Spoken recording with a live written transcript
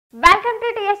Welcome to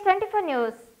TS24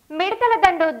 news. మిడతల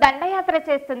దండు దండయాత్ర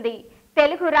చేస్తుంది.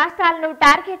 తెలుగు రాష్ట్రాలను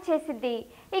టార్గెట్ చేసింది.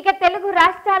 ఇక తెలుగు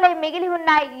రాష్ట్రాలే మిగిలి ఉన్న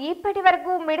ఇప్పటి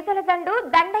వరకు మిడతల దండు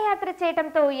దండయాత్ర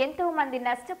చేయడంతో ఎంతో మంది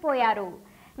నష్టపోయారు.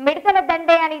 మిడతల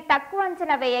దండే అని తక్కువ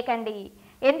అంచనా వేయకండి.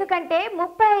 ఎందుకంటే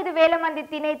 35,000 మంది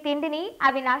తినే తిండిని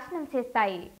అవి నాశనం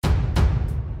చేస్తాయి.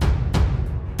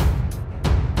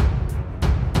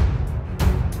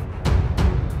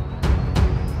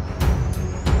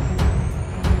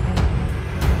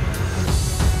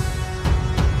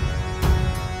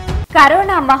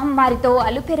 కరోనా మహమ్మారితో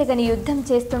అలుపెరగని యుద్ధం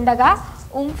చేస్తుండగా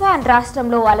ఉంఫాన్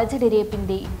రాష్ట్రంలో అలజడి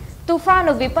రేపింది.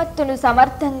 తుఫాను విపత్తును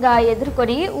సమర్థంగా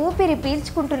ఎదుర్కొని ఊపిరి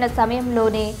పీల్చుకుంటున్న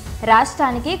సమయంలోనే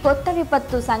రాష్ట్రానికి కొత్త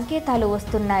విపత్తు సంకేతాలు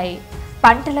వస్తున్నాయి.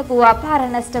 పంటలకు అపార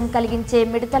నష్టం కలిగించే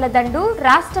మిడతల దండు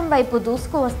రాష్ట్రం వైపు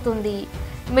దూసుకు వస్తుంది.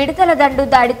 మిడతల దండు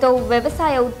దాడితో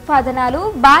వ్యవసాయ ఉత్పాదనాలు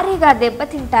భారీగా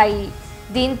దెబ్బతింటాయి.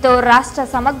 దీంతో రాష్ట్ర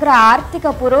సమగ్ర ఆర్థిక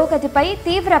పురోగతిపై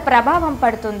తీవ్ర ప్రభావం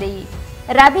పడుతుంది.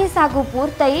 రబీ సాగు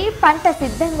పూర్తయి పంట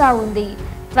సిద్ధంగా ఉంది.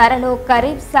 త్వరలో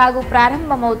ఖరీఫ్ సాగు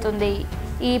ప్రారంభమవుతుంది.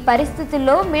 ఈ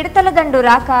పరిస్థితుల్లో మిడతల దండు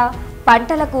రాక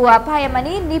పంటలకు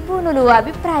అపాయమని నిపుణులు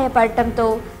అభిప్రాయపడటంతో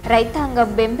రైతాంగం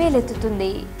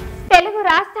బెంబేలెత్తుతుంది. తెలుగు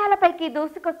రాష్ట్రాలపైకి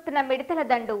దూసుకొస్తున్న మిడతల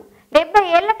దండు 70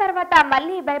 ఏళ్ల తర్వాత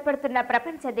మళ్లీ భయపడుతున్న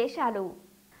ప్రపంచ దేశాలు.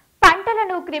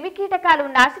 పంటలను క్రిమికీటకాలు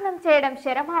నాశనం చేయడం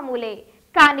శరమామూలే.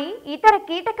 కానీ ఇతర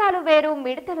కీటకాలు వేరు,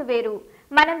 మిడతలు వేరు.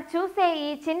 మనం చూసే ఈ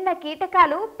చిన్న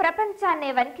కీటకాలు ప్రపంచాన్నే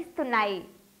వణికిస్తున్నాయి.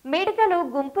 మిడతలు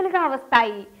గుంపులుగా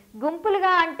వస్తాయి.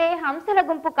 గుంపులుగా అంటే హంసల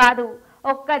గుంపు కాదు.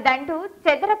 ఒక్క దండు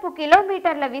చదరపు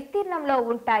కిలోమీటర్ల విస్తీర్ణంలో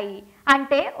ఉంటాయి.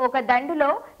 అంటే ఒక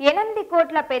దండులో 8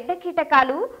 కోట్ల పెద్ద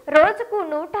కీటకాలు రోజుకు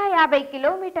 150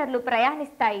 కిలోమీటర్లు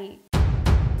ప్రయాణిస్తాయి.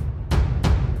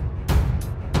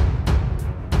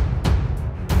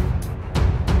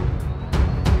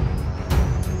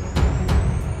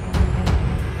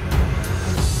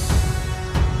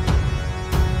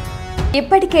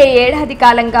 ఇప్పటికే ఏడాది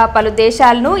కాలంగా పలు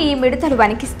దేశాలను ఈ మిడతలు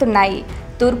వణికిస్తున్నాయి.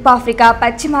 తూర్పాఫ్రికా,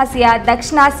 పశ్చిమాసియా,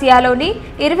 దక్షిణాసియాలోని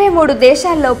 23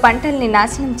 దేశాల్లో పంటల్ని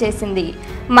నాశనం చేసింది.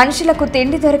 మనుషులకు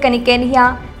తిండి దొరకని కెనియా,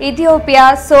 ఇథియోపియా,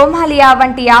 సోమాలియా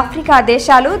వంటి ఆఫ్రికా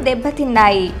దేశాలు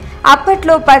దెబ్బతిన్నాయి.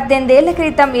 అప్పట్లో 18 ఏళ్ల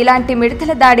క్రితం ఇలాంటి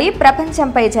మిడతల దాడి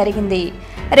ప్రపంచంపై జరిగింది.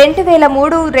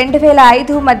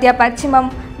 2003-2005 మధ్య పశ్చిమం,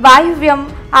 వాయువ్యం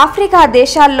ఆఫ్రికా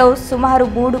దేశాల్లో సుమారు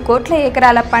 3 కోట్ల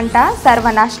ఎకరాల పంట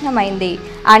సర్వనాశనమైంది.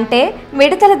 అంటే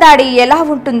మిడతల దాడి ఎలా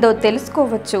ఉంటుందో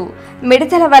తెలుసుకోవచ్చు.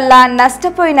 మిడతల వల్ల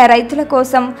నష్టపోయిన రైతుల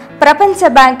కోసం ప్రపంచ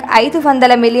బ్యాంక్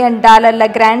 $500 మిలియన్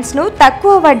గ్రాంట్స్ను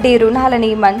తక్కువ వడ్డీ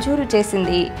రుణాలని మంజూరు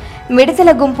చేసింది.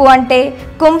 మిడతల గుంపు అంటే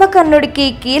కుంభకర్ణుడికి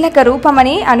కీలక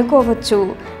రూపమని అనుకోవచ్చు.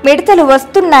 మిడతలు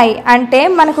వస్తున్నాయి అంటే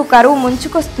మనకు కరువు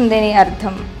ముంచుకొస్తుందని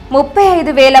అర్థం.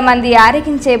 35,000 మంది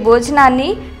ఆరగించే భోజనాన్ని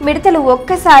మిడతలు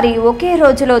ఒక్కసారి ఒకే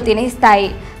రోజులో తినేస్తాయి.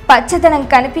 పచ్చదనం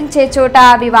కనిపించే చోట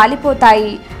అవి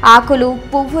వాలిపోతాయి. ఆకులు,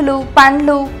 పువ్వులు,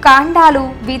 పండ్లు, కాండాలు,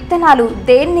 విత్తనాలు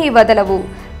దేన్ని వదలవు.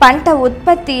 పంట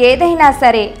ఉత్పత్తి ఏదైనా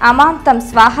సరే అమాంతం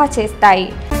స్వాహా చేస్తాయి.